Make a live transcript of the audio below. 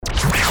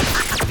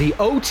the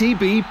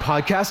OTB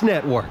Podcast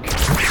Network.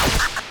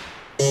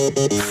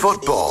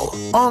 Football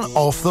on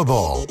Off the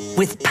Ball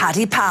with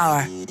Paddy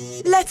Power.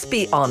 Let's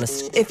be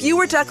honest, if you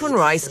were Declan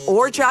Rice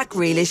or Jack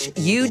Grealish,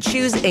 you'd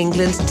choose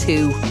England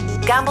too.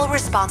 Gamble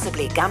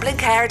responsibly.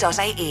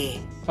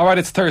 Gamblingcare.ie. Alright,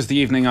 it's Thursday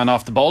evening on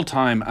Off the Ball.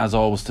 Time, as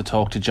always, to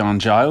talk to John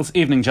Giles.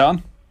 Evening,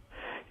 John.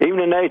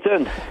 Evening,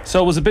 Nathan.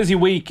 So it was a busy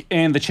week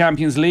in the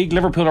Champions League.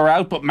 Liverpool are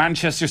out, but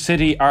Manchester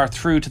City are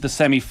through to the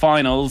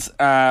semi-finals.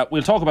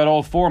 We'll talk about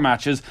all four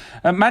matches.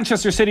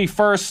 Manchester City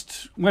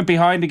first went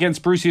behind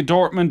against Borussia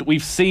Dortmund.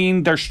 We've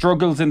seen their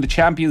struggles in the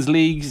Champions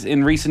Leagues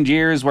in recent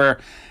years where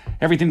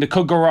everything that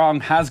could go wrong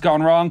has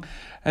gone wrong.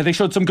 They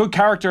showed some good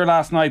character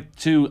last night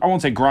to, I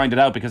won't say grind it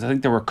out, because I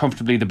think they were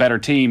comfortably the better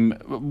team.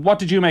 What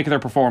did you make of their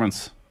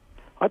performance?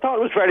 I thought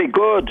it was very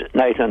good,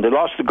 Nathan. They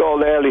lost the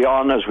goal early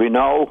on, as we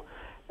know.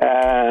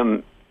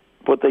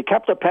 But they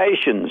kept their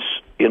patience.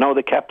 You know,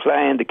 they kept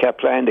playing.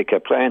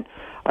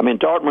 I mean,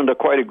 Dortmund are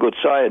quite a good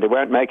side. They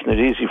weren't making it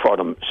easy for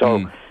them.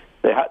 So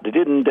they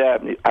didn't,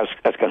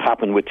 as can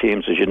happen with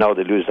teams, as you know,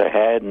 they lose their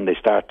head and they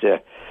start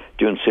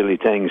doing silly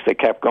things. They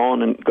kept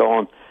going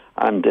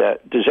and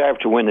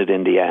deserved to win it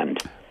in the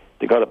end.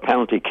 They got a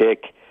penalty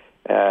kick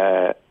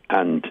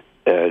and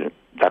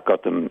that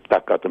got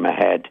them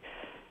ahead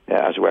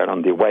as well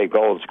on the away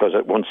goals, because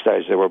at one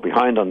stage they were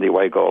behind on the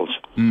away goals.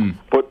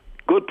 But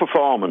good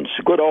performance,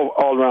 good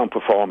all-round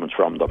performance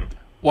from them.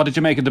 What did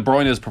you make of De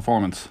Bruyne's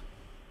performance?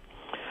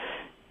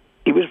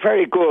 He was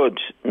very good,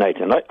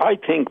 Nathan. I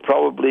think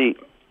probably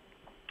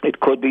it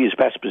could be his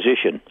best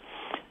position.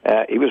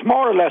 He was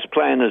more or less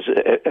playing as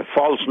a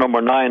false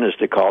number 9, as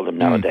they call him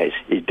nowadays.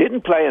 He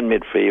didn't play in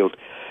midfield.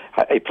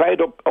 He played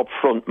up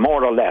front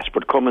more or less,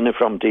 but coming in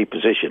from deep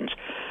positions.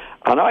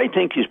 And I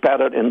think he's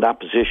better in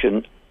that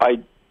position.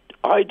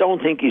 I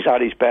don't think he's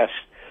at his best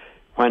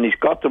when he's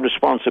got the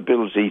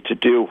responsibility to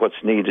do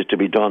what's needed to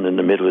be done in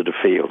the middle of the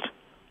field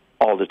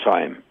all the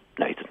time,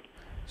 Nathan.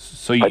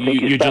 So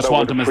you just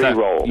want him as that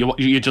role.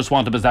 You just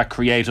want him as that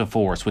creative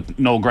force with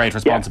no great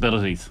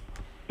responsibilities.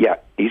 Yeah,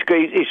 he's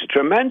a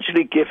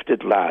tremendously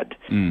gifted lad.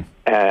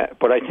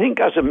 But I think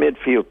as a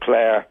midfield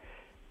player,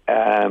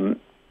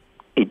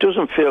 he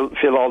doesn't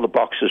fill all the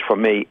boxes for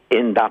me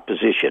in that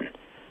position.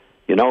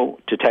 You know,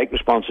 to take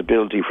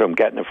responsibility from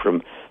getting it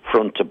from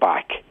front to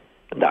back.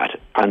 But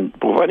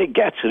when he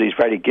gets it, he's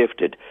very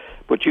gifted.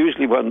 But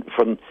usually when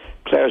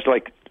players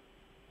like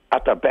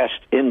at their best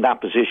in that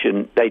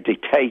position, they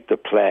dictate the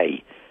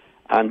play.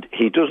 And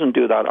he doesn't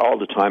do that all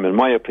the time, in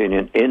my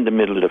opinion, in the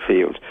middle of the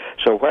field.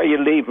 So where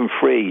you leave him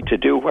free to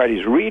do what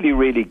he's really,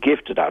 really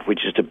gifted at,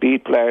 which is to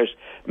beat players,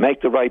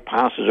 make the right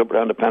passes up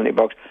around the penalty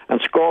box,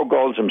 and score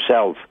goals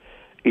himself,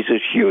 he's a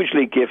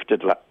hugely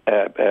gifted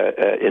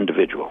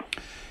individual.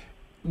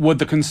 Would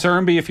the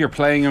concern be, if you're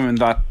playing him in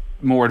that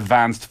more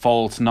advanced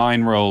false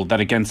 9 role, that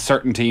against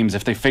certain teams,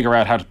 if they figure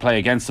out how to play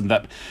against them,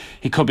 that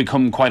he could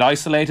become quite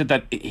isolated,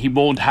 that he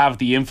won't have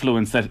the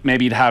influence that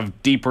maybe he'd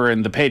have deeper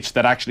in the pitch,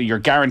 that actually you're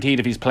guaranteed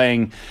if he's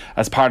playing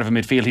as part of a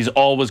midfield, he's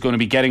always going to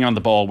be getting on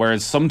the ball,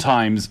 whereas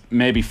sometimes,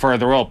 maybe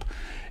further up,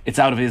 it's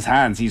out of his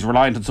hands. He's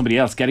reliant on somebody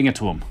else getting it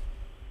to him.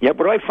 Yeah,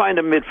 but I find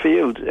in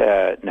midfield,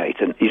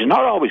 Nathan, he's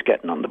not always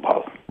getting on the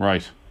ball.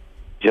 Right.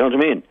 Do you know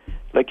what I mean?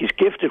 Like, he's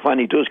gifted when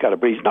he does get a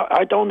breeze.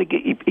 I don't think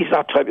he's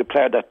that type of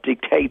player that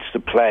dictates the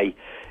play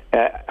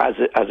as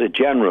a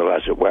general,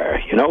 as it were,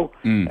 you know,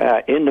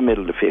 in the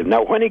middle of the field.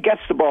 Now, when he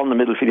gets the ball in the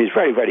middle of the field, he's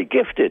very, very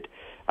gifted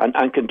and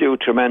can do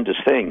tremendous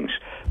things.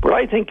 But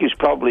I think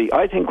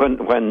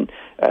when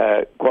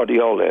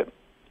Guardiola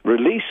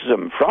releases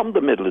him from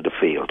the middle of the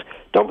field,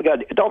 don't forget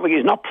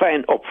he's not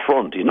playing up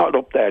front. He's not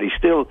up there. He's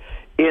still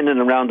in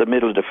and around the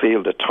middle of the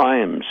field at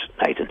times,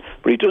 Nathan,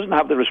 but he doesn't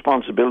have the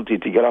responsibility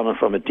to get on it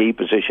from a deep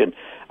position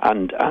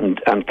and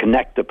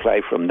connect the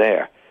play from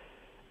there.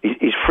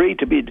 He's free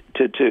to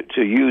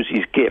use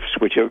his gifts,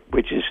 which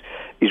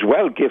he's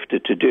well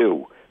gifted to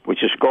do,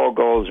 which is score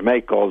goals,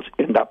 make goals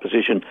in that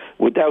position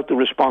without the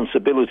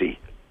responsibility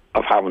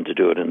of having to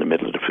do it in the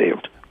middle of the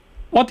field.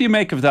 What do you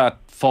make of that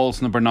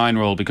false number 9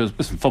 role? Because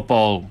listen,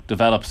 football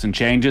develops and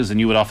changes, and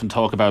you would often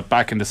talk about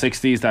back in the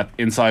 60s that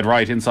inside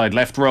right, inside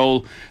left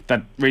role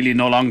that really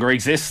no longer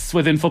exists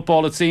within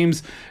football, it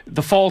seems.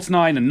 The false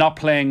 9 and not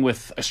playing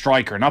with a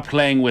striker, not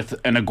playing with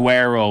an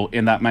Aguero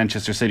in that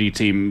Manchester City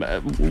team.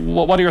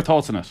 What are your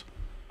thoughts on it?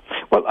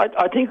 Well,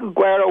 I think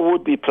Aguero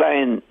would be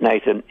playing,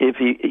 Nathan, if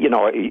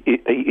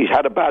he's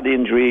had a bad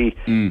injury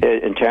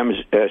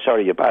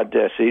a bad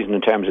season in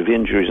terms of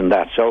injuries and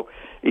that. So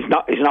he's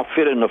not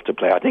fit enough to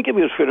play. I think if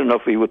he was fit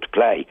enough, he would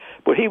play.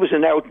 But he was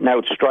an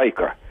out-and-out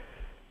striker.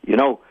 You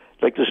know,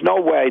 like there's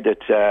no way that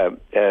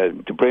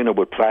De Bruyne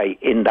would play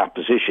in that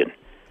position.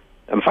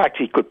 In fact,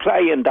 he could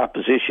play in that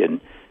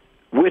position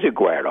with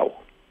Aguero.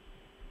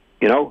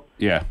 You know?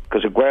 Yeah.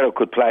 Because Aguero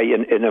could play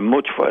in a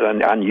much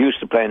and used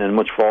to playing in a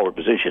much forward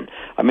position.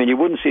 I mean, you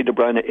wouldn't see De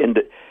Bruyne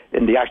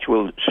in the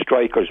actual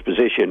striker's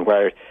position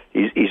where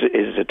he's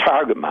a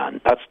target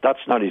man.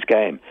 That's not his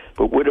game.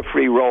 But with a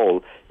free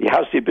role, he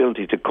has the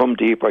ability to come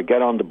deeper,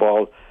 get on the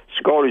ball,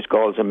 score his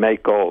goals and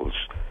make goals.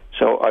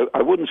 So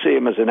I wouldn't see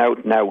him as an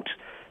out-and-out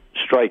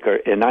striker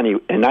in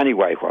any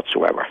way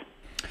whatsoever.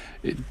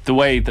 The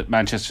way that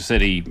Manchester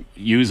City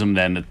use him,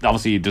 then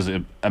obviously there's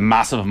a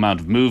massive amount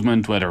of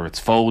movement, whether it's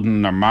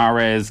Foden or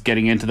Mahrez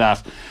getting into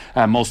that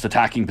most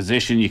attacking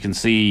position. You can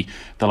see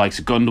the likes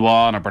of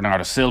Gundogan or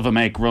Bernardo Silva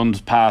make runs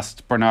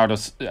past De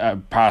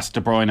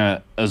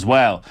Bruyne as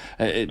well.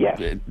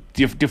 Do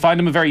you find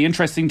them a very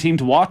interesting team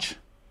to watch?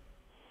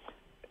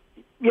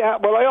 Yeah,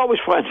 well, I always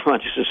find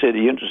Manchester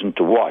City interesting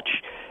to watch.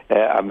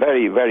 And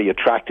very, very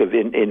attractive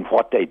in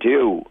what they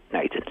do,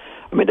 Nathan.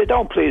 I mean, they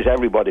don't please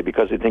everybody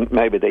because they think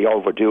maybe they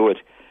overdo it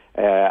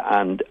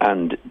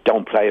and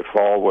don't play it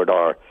forward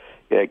or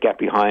get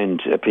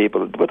behind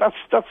people. But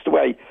that's the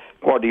way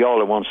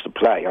Guardiola wants to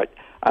play.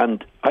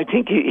 And I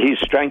think he's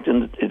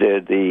strengthened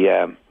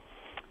the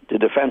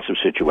defensive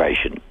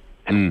situation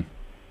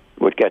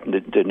with getting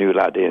the new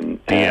lad in.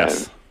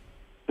 Yes.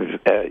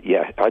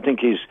 I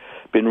think he's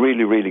been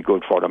really, really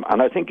good for them,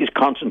 and I think he's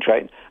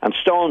concentrating. And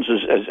Stones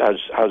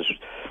has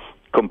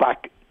come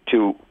back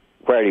to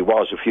where he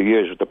was a few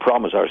years with the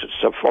promise, or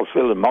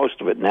fulfilling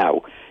most of it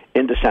now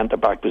in the centre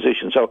back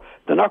position. So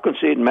they're not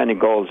conceding many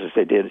goals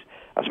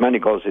as many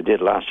goals they did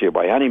last year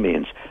by any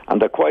means,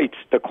 and they're quite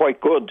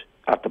good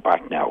at the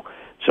back now.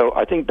 So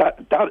I think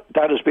that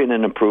has been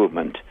an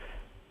improvement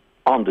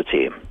on the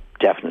team,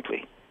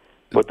 definitely.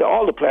 But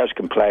all the players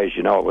can play, as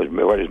you know,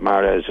 whether it's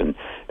Mahrez and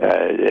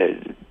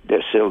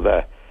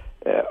Silva.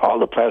 All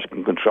the players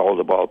can control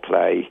the ball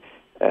play.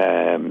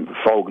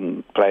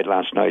 Foden played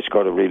last night,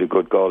 scored a really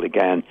good goal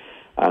again,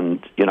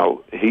 and you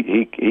know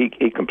he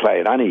can play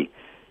at any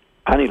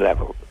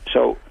level.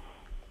 So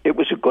it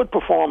was a good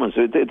performance.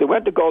 They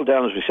went the goal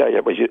down, as we say,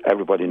 which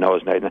everybody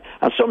knows, Nathan.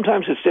 And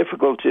sometimes it's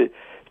difficult to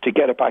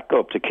get it back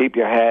up, to keep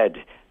your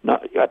head.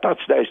 At that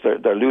stage,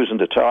 they're losing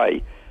the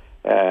tie.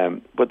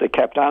 But they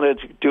kept on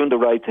it, doing the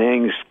right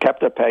things,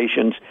 kept their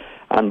patience,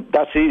 and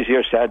that's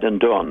easier said than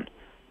done.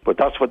 But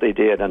that's what they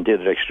did, and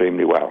did it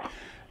extremely well.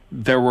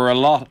 There were a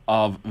lot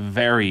of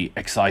very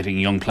exciting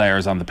young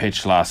players on the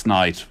pitch last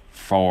night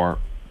for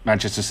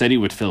Manchester City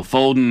with Phil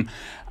Foden,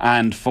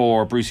 and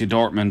for Borussia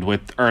Dortmund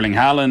with Erling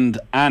Haaland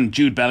and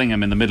Jude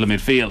Bellingham in the middle of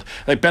midfield.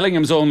 Like,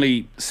 Bellingham's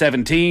only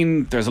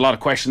 17. There's a lot of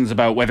questions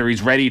about whether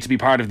he's ready to be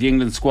part of the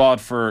England squad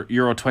for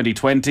Euro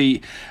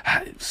 2020.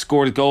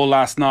 Scored a goal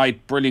last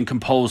night, brilliant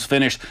composed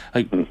finish.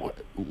 Like,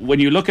 when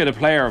you look at a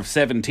player of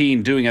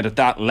 17 doing it at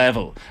that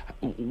level,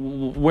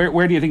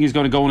 where do you think he's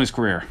going to go in his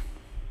career?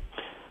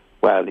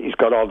 Well, he's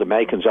got all the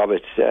makings of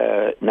it,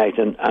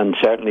 Nathan, and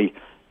certainly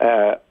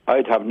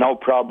I'd have no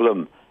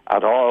problem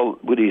at all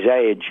with his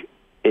age.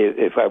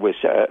 If I was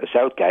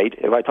Southgate,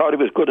 if I thought he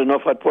was good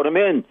enough, I'd put him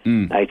in,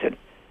 Nathan.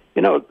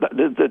 You know,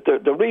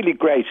 the really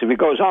greats, if he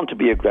goes on to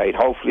be a great,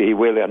 hopefully he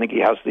will. I think he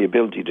has the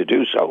ability to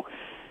do so.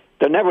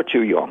 They're never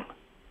too young.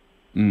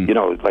 You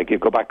know, like you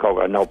go back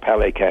over, I know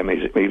Pele came,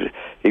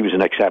 he was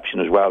an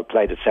exception as well,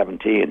 played at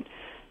 17.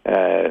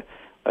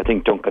 I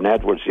think Duncan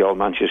Edwards, the old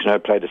Manchester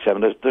United, played at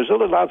 7. There's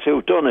other lads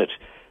who've done it,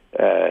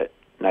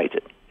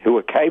 Nathan, who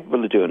are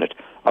capable of doing it.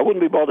 I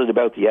wouldn't be bothered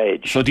about the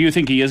age. So do you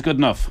think he is good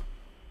enough?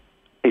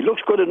 He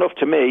looks good enough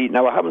to me.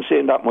 Now, I haven't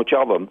seen that much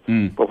of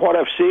him, but what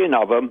I've seen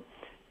of him,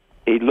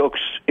 he looks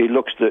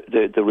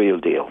the real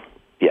deal.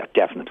 Yeah,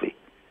 definitely.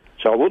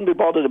 So I wouldn't be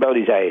bothered about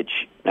his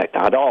age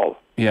at all.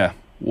 Yeah.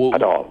 Well,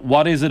 at all.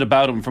 What is it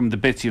about him, from the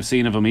bits you've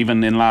seen of him,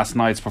 even in last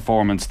night's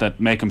performance,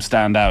 that make him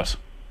stand out?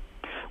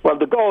 Well,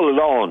 the goal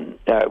alone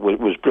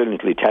was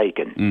brilliantly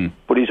taken,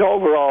 but his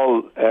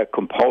overall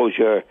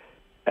composure,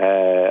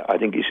 I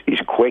think he's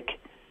quick.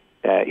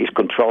 His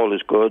control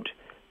is good.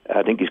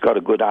 I think he's got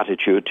a good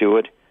attitude to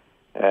it.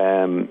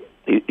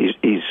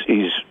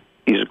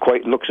 He's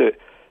quite looks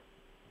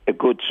a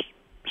good,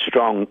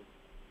 strong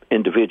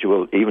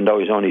individual, even though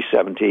he's only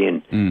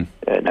 17,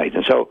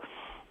 Nathan. So,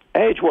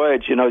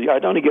 age-wise, you know, I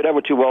don't think you're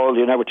ever too old,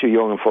 you're never too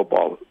young in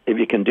football if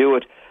you can do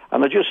it.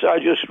 And I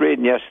just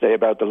reading yesterday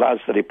about the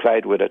lads that he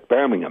played with at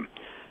Birmingham,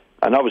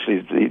 and obviously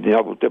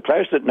the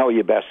players that know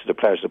you best are the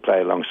players that play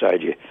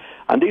alongside you.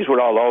 And these were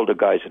all older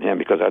guys than him,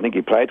 because I think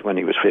he played when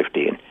he was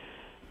 15.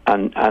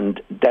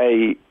 And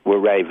they were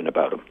raving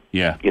about him.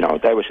 Yeah. You know,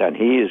 they were saying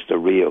he's the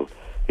real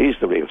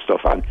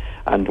stuff.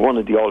 And one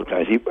of the older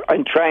players,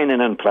 in training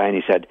and playing,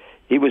 he said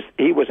he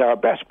was our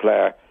best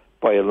player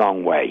by a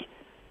long way.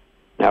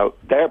 Now,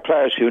 they're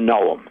players who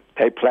know him.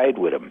 They played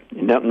with him,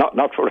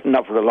 not for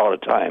a lot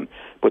of time,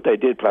 but they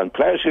did play. And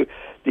players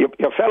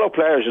your fellow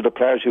players are the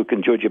players who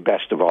can judge you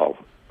best of all,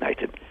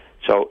 Nathan.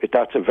 So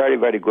that's a very,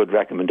 very good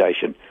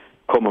recommendation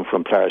coming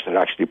from players that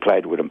actually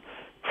played with him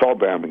for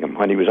Birmingham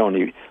when he was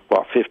only,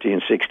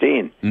 15,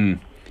 16.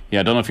 Yeah,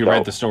 I don't know if you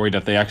read the story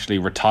that they actually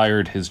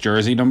retired his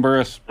jersey number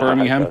at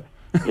Birmingham.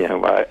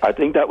 Yeah, I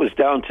think that was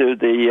down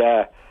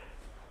to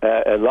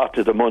a lot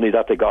of the money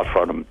that they got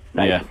for him.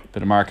 Yeah,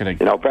 bit of marketing.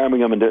 You know,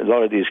 Birmingham and a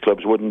lot of these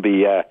clubs wouldn't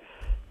be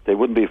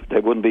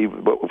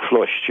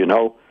flushed, you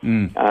know.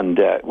 And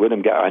with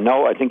him,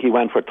 I think he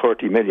went for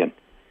 30 million.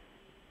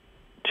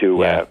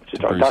 To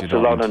start. That's a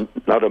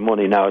lot of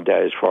money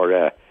nowadays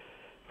for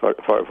for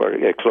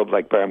a club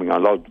like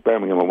Birmingham. Although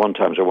Birmingham at one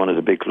time were one of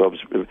the big clubs,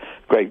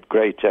 great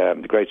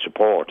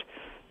support,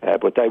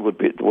 but they would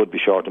be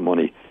short of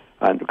money,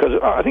 and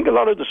because I think a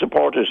lot of the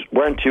supporters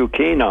weren't too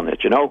keen on it.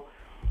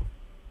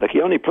 Like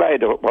he only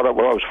played what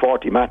was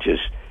 40 matches.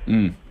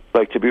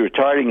 Like to be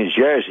retiring his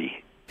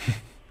jersey.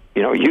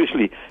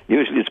 Usually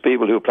it's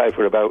people who play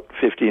for about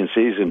 15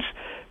 seasons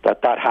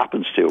that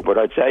happens to. But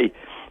I'd say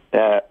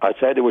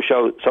they were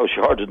so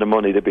short of the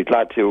money they'd be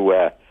glad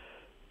to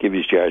give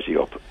his jersey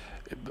up.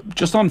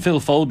 Just on Phil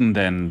Foden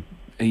then,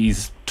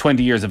 he's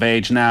 20 years of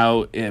age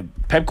now.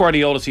 Pep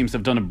Guardiola seems to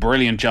have done a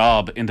brilliant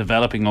job in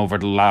developing over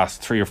the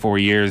last 3 or 4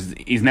 years.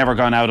 He's never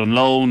gone out on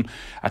loan.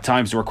 At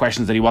times there were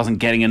questions that he wasn't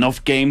getting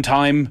enough game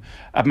time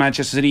at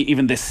Manchester City.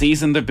 Even this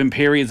season there have been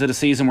periods of the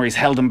season where he's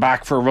held him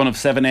back for a run of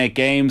 7-8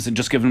 games and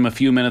just given him a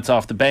few minutes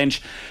off the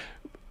bench.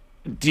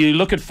 Do you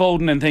look at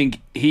Foden and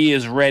think he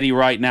is ready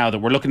right now, that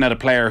we're looking at a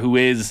player who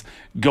is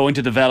going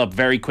to develop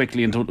very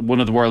quickly into one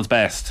of the world's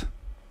best?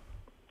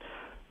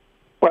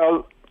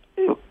 Well,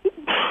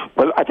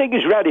 I think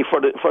he's ready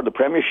for the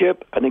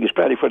Premiership. I think he's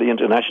ready for the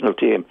international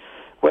team.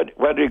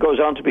 Whether he goes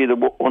on to be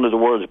one of the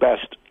world's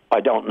best, I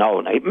don't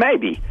know.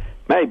 Maybe.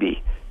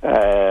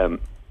 But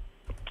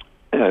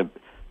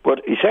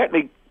he's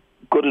certainly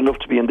good enough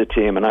to be in the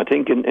team. And I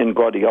think in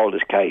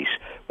Guardiola's case,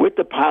 with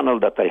the panel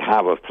that they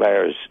have of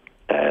players,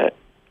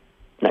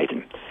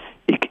 Nathan,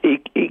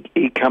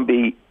 he can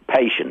be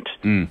patient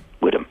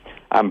with him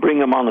and bring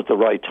him on at the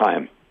right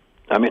time.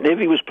 I mean, if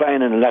he was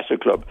playing in a lesser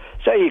club,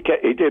 say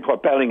he did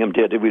what Bellingham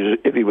did,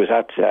 if he was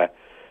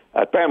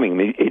at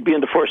Birmingham, he'd be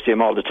in the first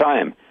team all the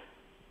time,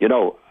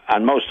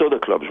 and most other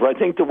clubs. But I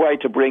think the way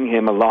to bring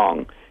him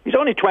along, he's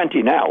only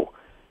 20 now.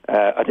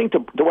 I think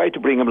the way to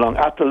bring him along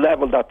at the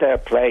level that they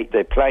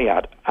play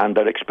at and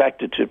they're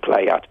expected to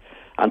play at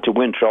and to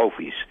win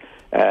trophies,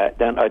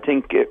 then I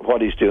think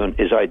what he's doing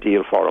is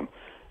ideal for him.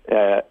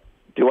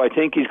 Do I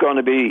think he's going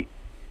to be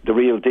the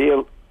real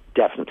deal?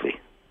 Definitely.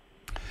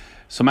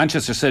 So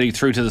Manchester City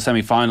through to the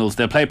semi-finals.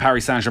 They'll play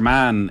Paris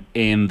Saint-Germain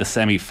in the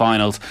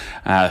semi-finals,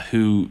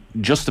 who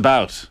just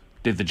about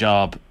did the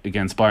job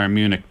against Bayern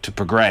Munich to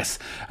progress.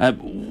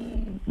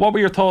 What were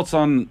your thoughts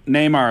on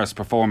Neymar's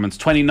performance?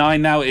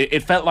 29 now.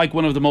 It felt like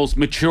one of the most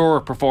mature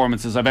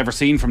performances I've ever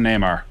seen from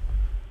Neymar.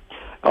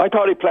 I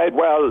thought he played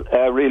well,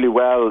 really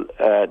well,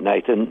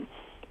 Nathan.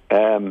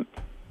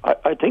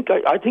 I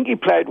think he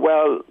played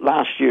well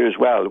last year as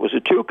well. Was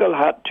it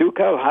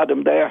Tuchel had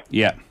him there?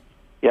 Yeah.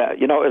 Yeah,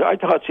 I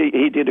thought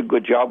he did a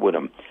good job with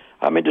him.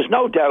 I mean, there's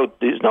no doubt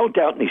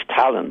in his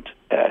talent.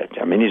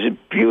 I mean, he's a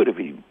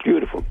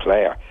beautiful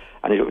player,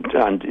 and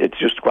it's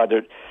just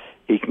whether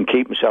he can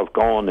keep himself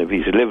going, if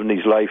he's living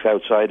his life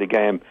outside the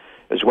game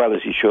as well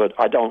as he should.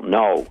 I don't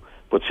know,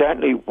 but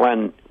certainly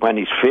when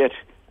he's fit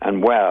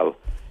and well,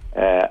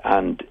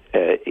 and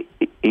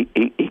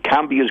he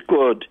can be as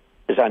good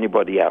as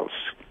anybody else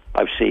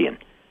I've seen.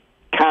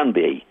 Can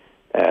be,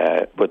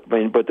 but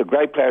the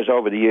great players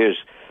over the years,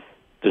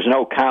 there's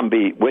no can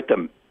be with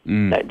them.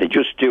 They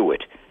just do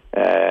it.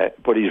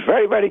 But he's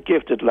very, very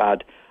gifted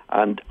lad.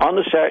 And on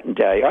a certain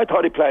day, I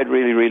thought he played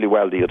really, really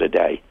well the other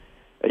day.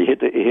 He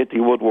hit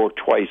the woodwork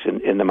twice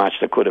in the match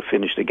that could have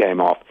finished the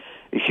game off.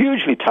 A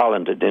hugely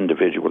talented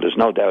individual. There's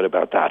no doubt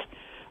about that.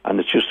 And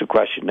it's just a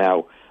question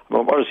now.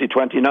 What is he,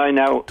 29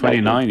 now?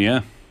 29,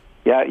 yeah.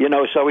 Yeah,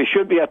 so he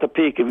should be at the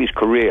peak of his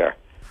career.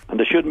 And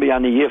there shouldn't be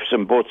any ifs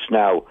and buts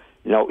now.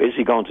 Is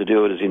he going to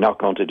do it? Is he not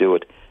going to do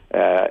it?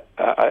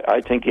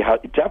 I think he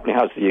definitely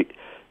has the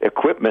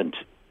equipment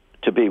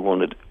to be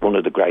one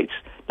of the greats.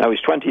 Now he's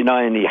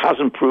 29. He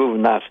hasn't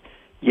proven that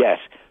yet,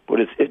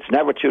 but it's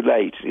never too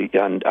late.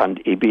 And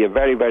he's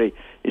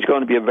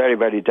going to be a very,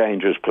 very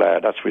dangerous player.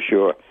 That's for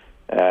sure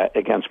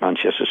against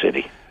Manchester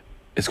City.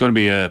 It's going to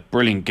be a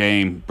brilliant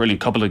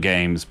couple of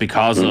games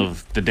because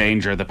of the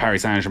danger that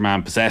Paris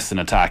Saint-Germain possess in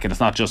attack. And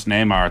it's not just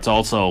Neymar, it's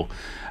also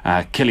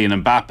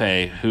Kylian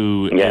Mbappe,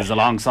 who is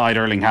alongside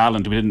Erling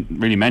Haaland, we didn't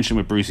really mention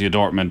with Borussia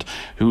Dortmund,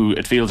 who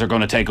it feels are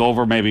going to take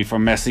over maybe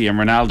from Messi and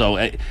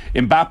Ronaldo.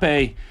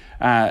 Mbappe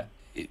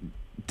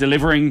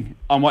delivering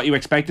on what you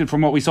expected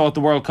from what we saw at the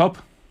World Cup?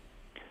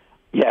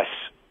 Yes.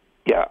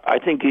 Yeah, I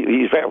think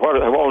he's very...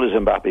 How old is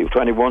Mbappe?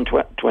 21,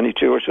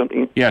 22 or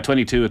something? Yeah,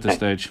 22 at this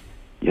stage.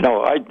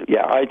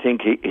 I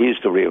think he's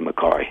the real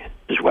McCoy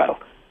as well,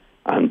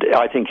 and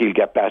I think he'll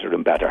get better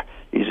and better.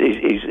 He's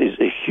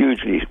a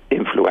hugely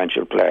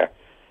influential player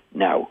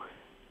now,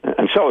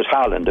 and so is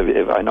Haaland.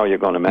 If I know you're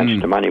going to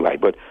mention him anyway,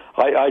 but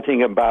I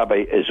think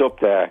Mbappe is up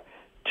there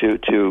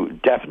to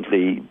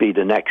definitely be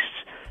the next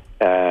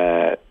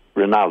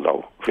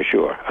Ronaldo for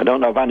sure. I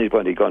don't know if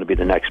anybody's going to be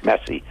the next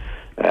Messi,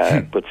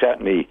 but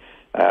certainly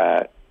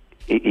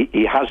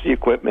he has the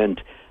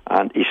equipment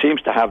and he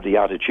seems to have the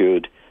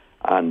attitude,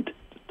 and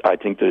I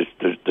think there's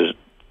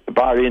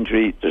bar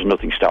injury, there's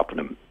nothing stopping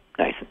him,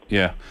 Nathan.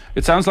 Yeah,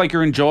 it sounds like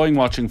you're enjoying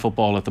watching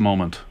football at the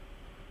moment.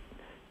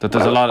 That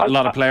there's a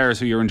lot of players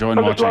who you're enjoying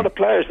watching. There's a lot of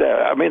players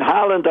there. I mean,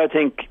 Haaland, I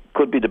think,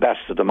 could be the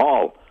best of them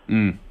all.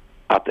 He's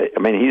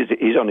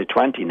only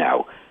 20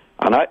 now,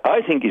 and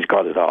I think he's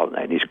got it all.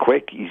 And he's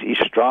quick, he's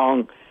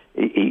strong,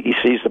 He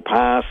sees the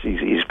pass.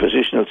 His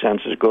positional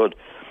sense is good.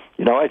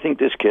 You know, I think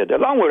this kid,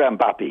 along with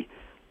Mbappe,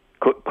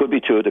 could be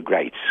two of the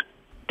greats.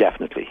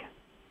 Definitely.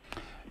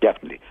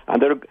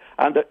 And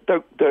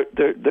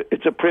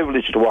it's a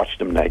privilege to watch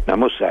them, Nathan, I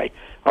must say.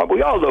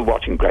 We all love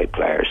watching great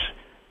players.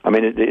 I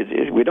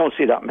mean, we don't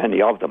see that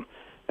many of them.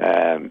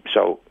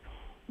 So,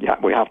 yeah,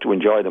 we have to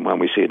enjoy them when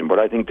we see them. But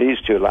I think these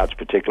two lads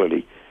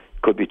particularly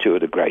could be two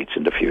of the greats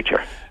in the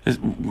future.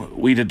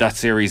 We did that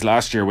series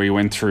last year where you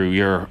went through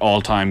your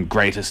all-time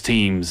greatest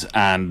teams,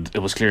 and it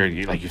was clear,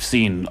 you've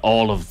seen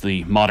all of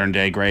the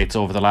modern-day greats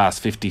over the last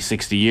 50,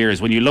 60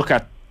 years. When you look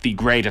at the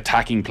great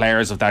attacking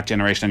players of that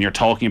generation, and you're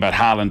talking about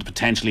Haaland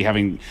potentially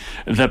having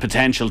the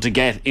potential to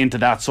get into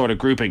that sort of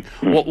grouping,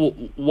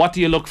 what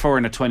do you look for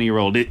in a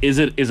 20-year-old? Is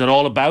it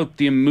all about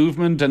the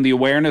movement and the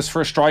awareness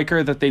for a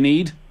striker that they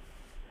need?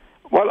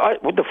 Well,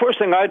 the first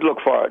thing I'd look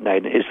for,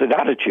 Nathan, is the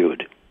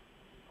attitude.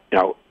 You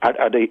know,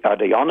 are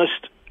they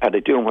honest? Are they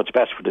doing what's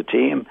best for the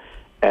team?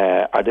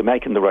 Are they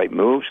making the right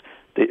moves?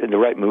 The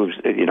right moves,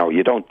 you know,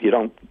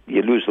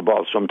 you lose the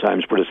ball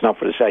sometimes, but it's not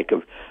for the sake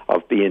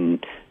of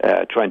being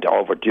trying to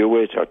overdo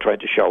it or trying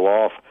to show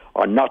off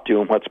or not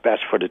doing what's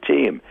best for the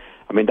team.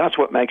 I mean, that's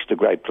what makes the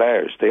great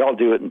players. They all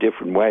do it in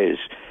different ways.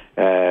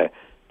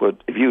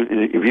 But if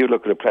you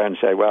look at a player and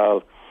say,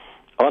 well,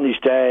 on his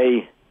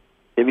day,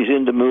 if he's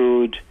in the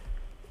mood,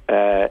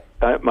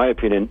 my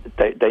opinion,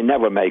 they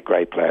never make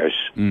great players,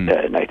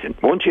 Nathan.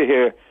 Once you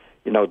hear,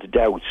 you know, the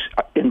doubts,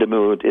 in the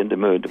mood,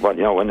 well,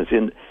 you know, when it's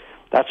in,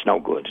 that's no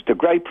good. The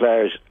great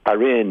players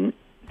are in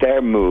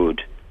their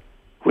mood,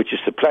 which is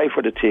to play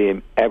for the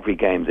team every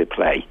game they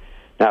play.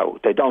 Now,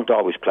 they don't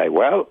always play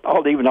well.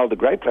 Even all the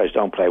great players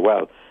don't play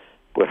well.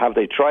 But have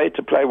they tried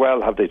to play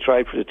well? Have they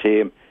tried for the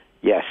team?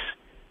 Yes.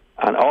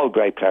 And all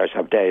great players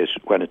have days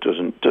when it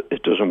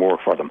doesn't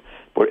work for them.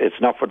 But it's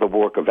not for the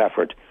work of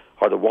effort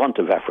or the want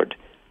of effort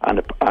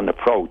and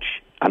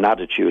approach and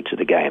attitude to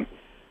the game.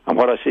 And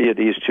what I see of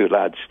these two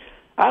lads,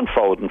 and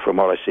Foden from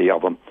what I see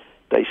of them,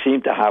 they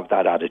seem to have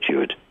that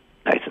attitude,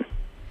 Nathan.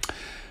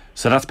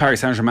 So that's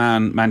Paris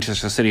Saint-Germain,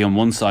 Manchester City on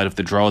one side of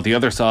the draw. The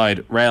other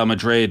side, Real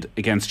Madrid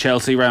against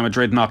Chelsea. Real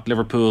Madrid knocked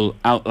Liverpool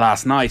out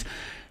last night.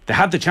 They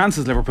had the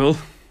chances, Liverpool.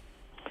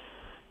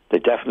 They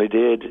definitely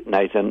did,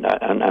 Nathan.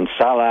 And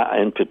Salah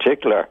in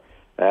particular,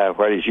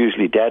 where he's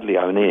usually deadly.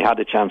 I mean, he had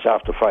a chance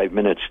after 5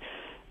 minutes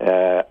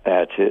to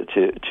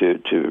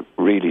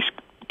really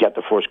get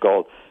the first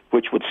goal,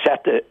 which would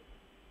set the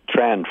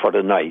trend for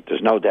the night.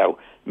 There's no doubt.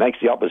 Makes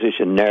the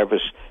opposition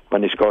nervous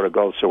when they score a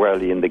goal so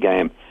early in the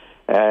game.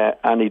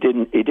 And he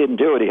didn't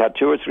do it. He had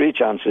 2 or 3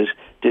 chances,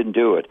 didn't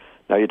do it.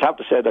 Now you'd have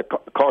to say that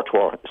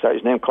Courtois, is that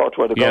his name,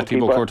 Courtois, the goalkeeper?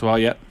 Thibaut Courtois,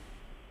 yeah.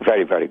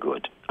 Very, very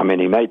good. I mean,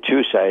 he made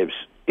 2 saves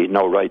he'd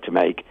no right to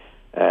make,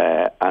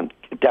 and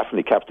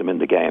definitely kept him in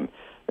the game.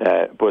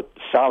 But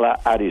Salah,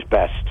 at his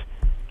best,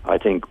 I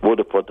think, would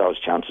have put those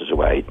chances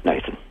away,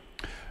 Nathan.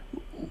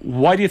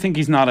 Why do you think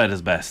he's not at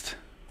his best?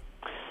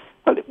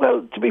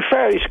 Well, to be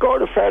fair, he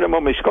scored a fair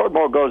amount. He scored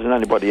more goals than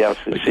anybody else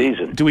this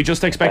season. Do we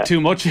just expect too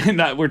much in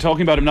that? We're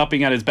talking about him not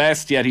being at his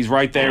best, yet he's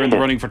right there in the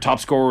running for top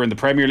scorer in the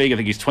Premier League. I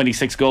think he's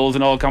 26 goals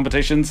in all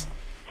competitions.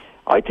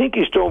 I think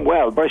he's done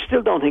well, but I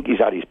still don't think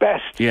he's at his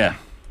best. Yeah.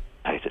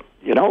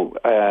 You know,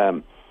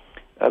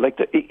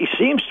 he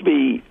seems to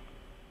be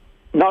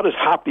not as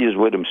happy as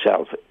with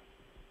himself,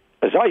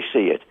 as I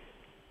see it,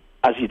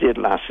 as he did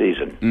last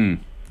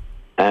season.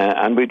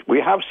 And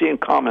we have seen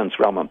comments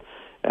from him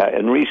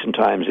in recent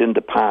times in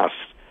the past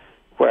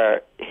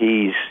where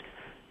he's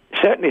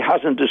certainly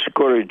hasn't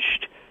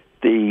discouraged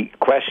the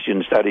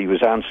questions that he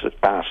was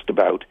asked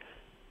about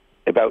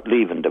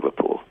leaving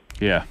Liverpool.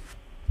 Yeah.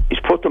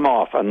 He's put them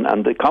off,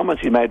 and the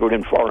comments he made were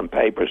in foreign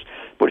papers,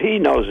 but he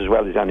knows as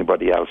well as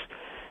anybody else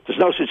there's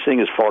no such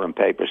thing as foreign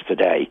papers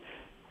today.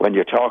 When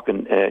you're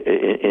talking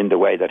in the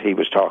way that he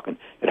was talking,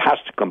 it has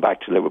to come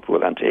back to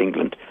Liverpool and to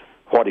England,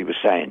 what he was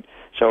saying.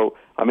 So,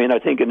 I mean, I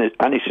think in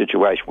any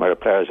situation where a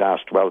player is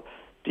asked, well,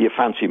 do you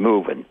fancy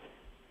moving?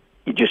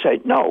 You just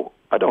say, no,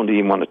 I don't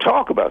even want to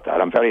talk about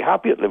that. I'm very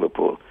happy at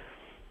Liverpool.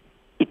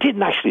 He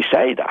didn't actually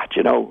say that,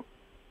 you know.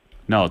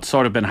 No, it's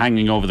sort of been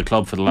hanging over the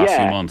club for the last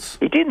few months.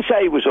 He didn't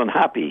say he was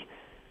unhappy,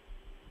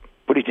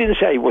 but he didn't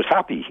say he was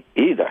happy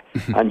either.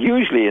 And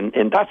usually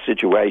in that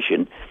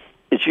situation,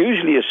 it's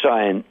usually a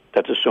sign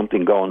that there's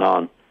something going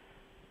on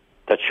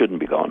that shouldn't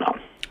be going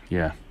on.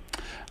 Yeah.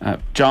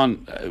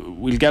 John,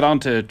 we'll get on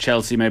to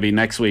Chelsea maybe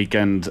next week,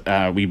 and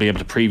we'll be able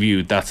to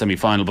preview that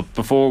semi-final. But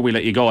before we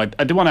let you go, I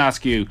do want to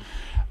ask you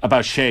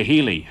about Shea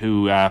Healy,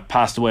 who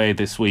passed away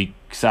this week,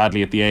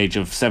 sadly, at the age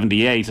of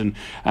 78. And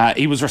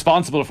he was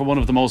responsible for one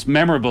of the most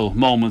memorable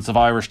moments of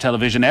Irish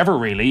television ever,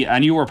 really.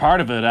 And you were part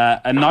of it,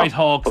 a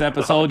Nighthawks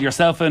episode.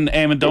 Yourself and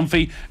Eamon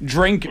Dunphy.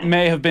 Drink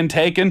may have been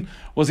taken.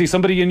 Was he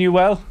somebody you knew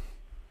well?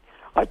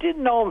 I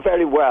didn't know him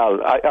very well.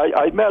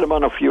 I met him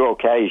on a few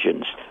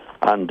occasions.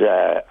 And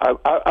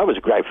I was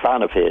a great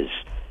fan of his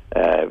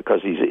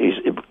because he's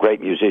a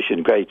great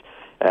musician, great.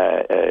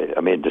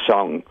 I mean, the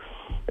song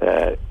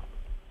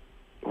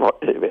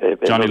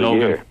Johnny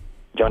Logan.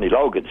 Johnny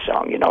Logan's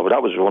song, you know, but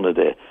that was one of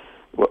the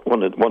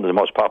one of the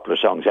most popular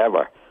songs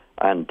ever.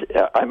 And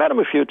I met him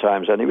a few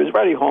times, and he was a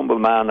very humble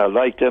man. I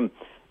liked him.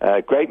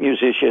 Great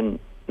musician,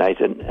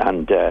 Nathan.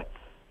 And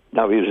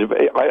now he was.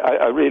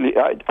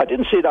 I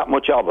didn't see that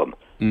much of him,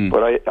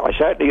 but I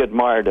certainly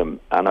admired him,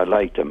 and I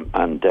liked him.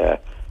 And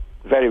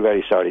very,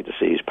 very sorry to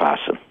see his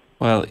passing.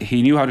 Well,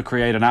 he knew how to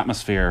create an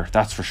atmosphere,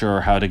 that's for sure,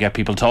 how to get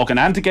people talking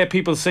and to get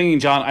people singing,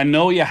 John. I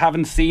know you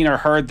haven't seen or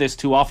heard this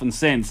too often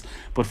since,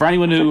 but for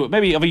anyone who,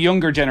 maybe of a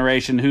younger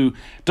generation who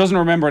doesn't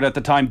remember it at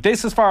the time,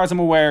 this, as far as I'm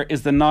aware,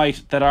 is the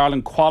night that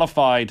Ireland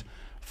qualified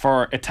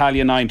for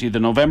Italia 90, the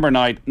November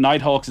night.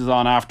 Nighthawks is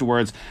on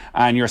afterwards,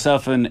 and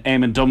yourself and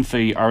Eamon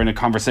Dunphy are in a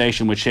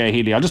conversation with Shea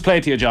Healy. I'll just play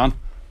it to you, John.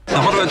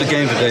 Now, what about the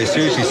game today?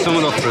 Seriously, sum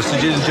it up for us.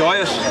 Did you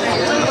enjoy it?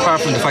 Apart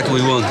from the fact that we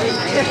won.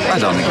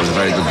 I don't think it was a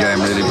very good game,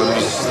 really, but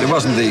it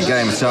wasn't the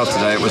game itself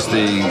today. It was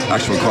the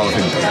actual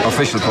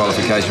official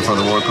qualification for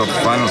the World Cup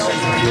finals.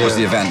 It was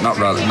the event,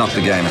 not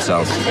the game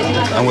itself.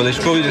 And will they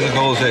scrubby little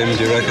goals, Eamon,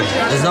 do you reckon?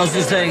 There's no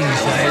such thing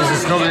as a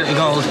scrubby little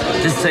goal.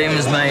 This team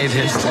has made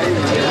history,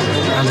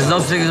 and there's no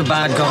such thing as a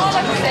bad goal.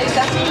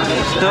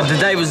 And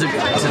today was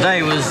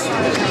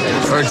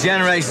for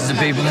generations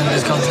of people in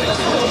this country.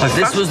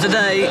 This was the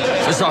day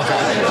for soccer,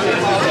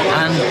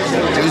 and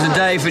it was a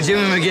day for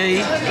Jimmy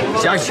McGee,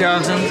 Jack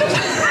Charlton,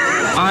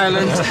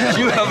 Ireland.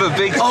 You have a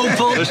big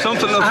Opal. There's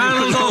something up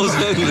Arnold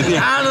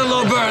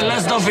O'Byrne.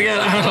 Let's not forget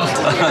Arnold.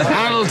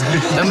 Arnold,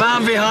 the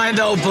man behind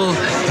Opal,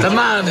 the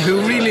man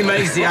who really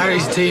makes the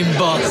Irish team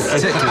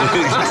buzz.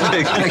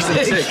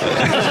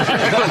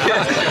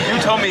 You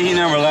told me he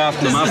never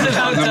laughed. He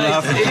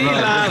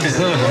laughs.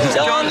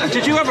 John,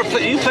 did you ever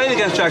play? You played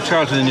against Jack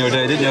Charlton in your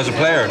day, didn't you, as a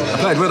player? I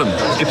played with him.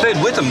 You played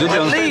with him, did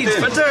you? Leeds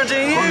for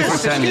 13 years.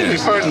 For 10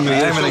 years. Pardon me.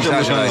 I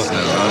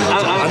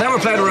never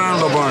played with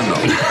Arnold O'Byrne, though.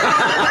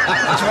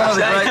 It's one of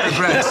the great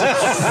regrets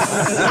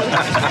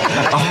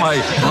of my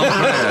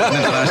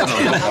international.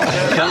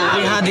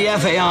 We had the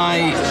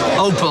FAI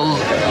Opal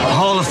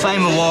Hall of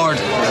Fame Award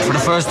for the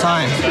first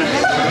time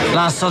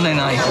last Sunday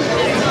night,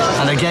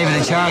 and they gave it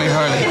to Charlie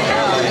Hurley.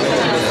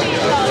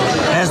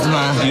 There's the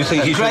man.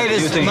 The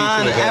greatest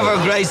man ever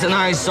graced an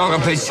Irish soccer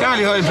pitch.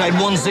 Charlie Hurley played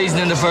one season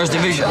in the first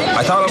division.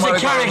 I thought He's a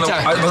character.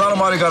 I thought I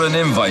might have got an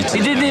invite.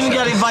 He didn't even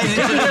get invited. You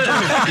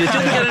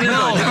didn't get an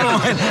invite.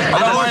 I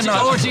don't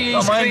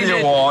mind the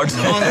award.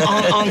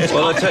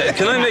 Well,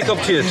 can I make up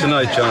to you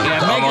tonight, John?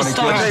 Yeah, make a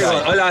start.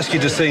 I'll ask you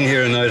to sing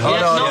here tonight.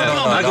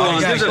 No, Go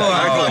on. He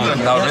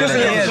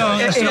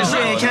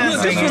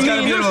can't sing. He's got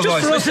a beautiful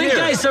voice. Just sing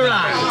Gay Sarah.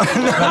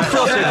 Come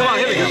on,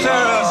 here we go.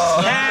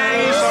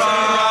 Hey,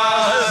 Sarah.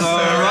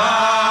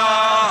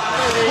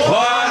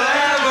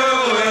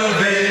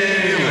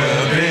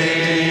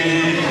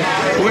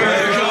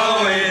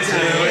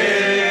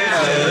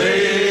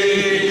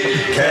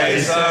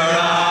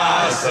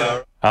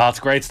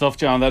 That's great stuff,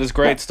 John. That is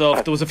great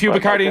stuff. There was a few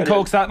Bacardi and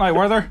Cokes that night,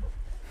 were there?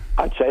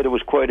 I'd say there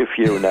was quite a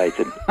few,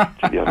 Nathan,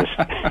 to be honest.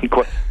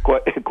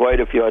 quite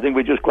a few. I think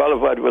we just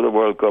qualified for the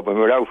World Cup, and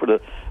we were out for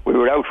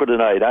the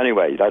night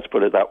anyway. Let's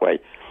put it that way.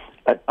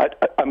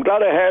 I'm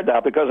glad I heard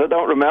that, because I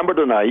don't remember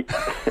the night.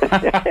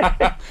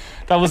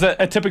 That was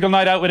a typical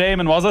night out with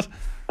Eamon, was it?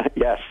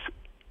 Yes.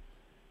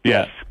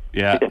 Yeah.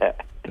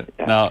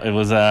 No, it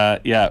was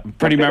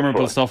pretty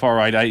memorable stuff. All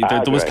right,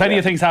 there was plenty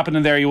of things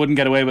happening there you wouldn't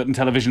get away with in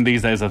television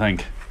these days, I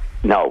think.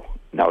 No,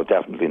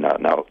 definitely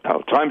not. No.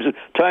 Times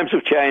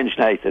have changed,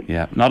 Nathan.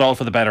 Yeah, not all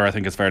for the better, I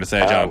think it's fair to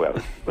say, John.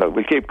 Well,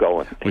 we'll keep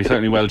going. We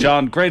certainly will.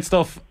 John, great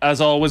stuff as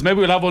always.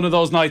 Maybe we'll have one of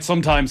those nights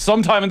sometime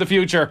in the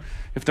future,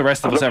 if the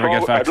rest of us ever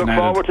get vaccinated.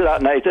 I look forward to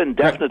that, Nathan.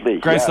 Definitely.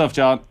 Great stuff,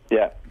 John.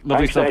 Yeah,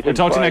 lovely thanks, stuff. Nathan. We'll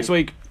talk to you next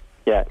week.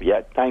 Yeah.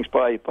 Thanks.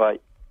 Bye.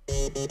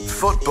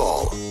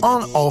 Football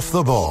on Off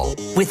the Ball.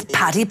 With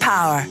Paddy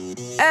Power.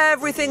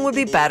 Everything would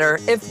be better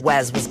if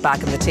Wes was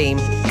back in the team.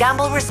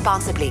 Gamble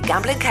responsibly.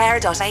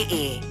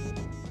 Gamblingcare.ie.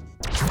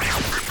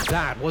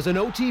 That was an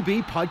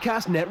OTB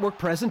Podcast Network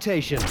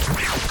presentation.